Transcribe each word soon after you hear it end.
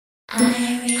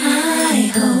I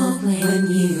hope when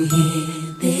you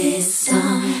hear this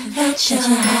song that you're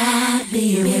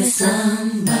happy with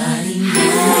somebody new.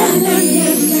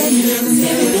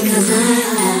 Maybe because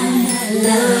I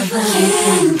love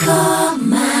can call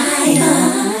my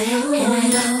own,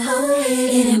 and I hope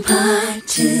it impart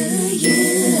to you.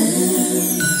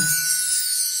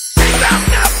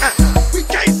 We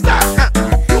can't stop,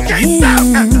 you can't stop,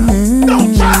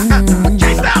 don't try,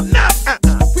 can't stop now,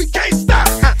 we can't stop,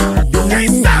 you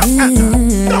can't stop,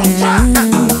 don't try,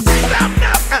 can't stop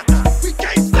now, we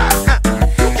can't stop,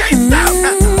 you can't stop,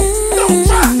 don't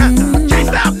try, can't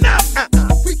stop now,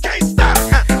 we can't stop,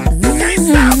 you can't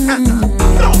stop,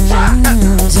 don't try.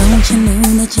 Don't you know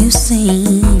that you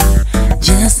seem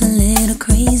just a little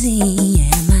crazy?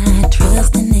 Am I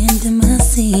trusting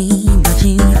intimacy? But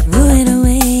you threw it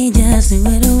away, just threw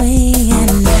it away,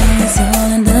 and now it's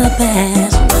all in the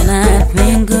past. When I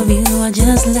think of you, I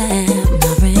just laugh.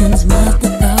 My friends must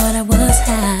have thought I was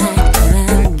high, 'cause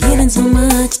I've given so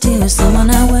much to someone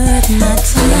I worth not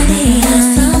funny.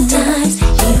 Sometimes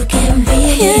you can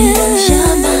really lose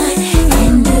your mind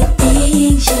and do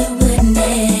things you would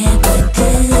never do.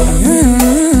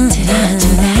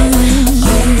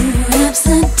 You're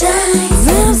upside-down,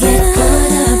 get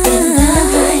caught up in the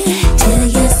night till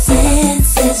your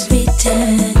senses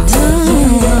return to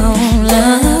you.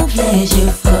 Love plays you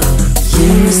for you.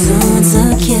 Were so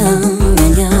insecure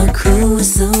and your crew was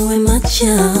so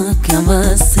immature.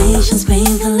 Conversations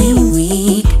painfully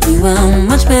weak. We were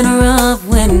much better off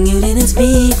when you didn't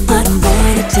speak. But boy,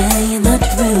 to tell you the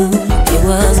truth, it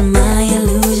was my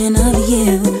illusion of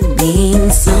you being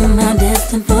somehow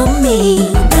destined for me.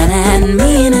 That had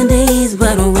me in a daze,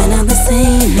 but we're not the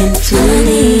same in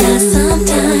 20 years.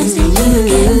 Sometimes you can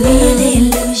really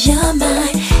lose your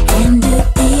mind and do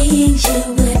things you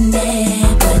would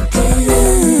never do.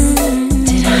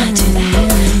 Did I do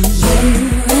that?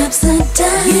 You're upside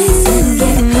down,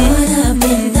 get caught up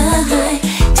in the high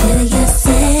till your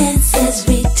senses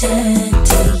return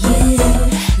to you.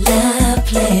 Love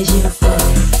plays you for.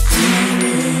 I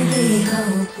really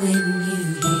hope when you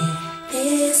hear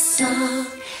this song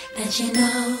that you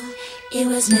know it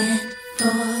was meant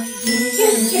for you.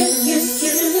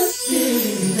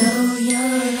 Though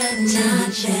your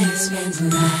attention's been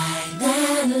like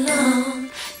that long,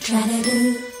 try to do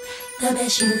the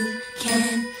best you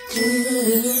can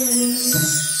do.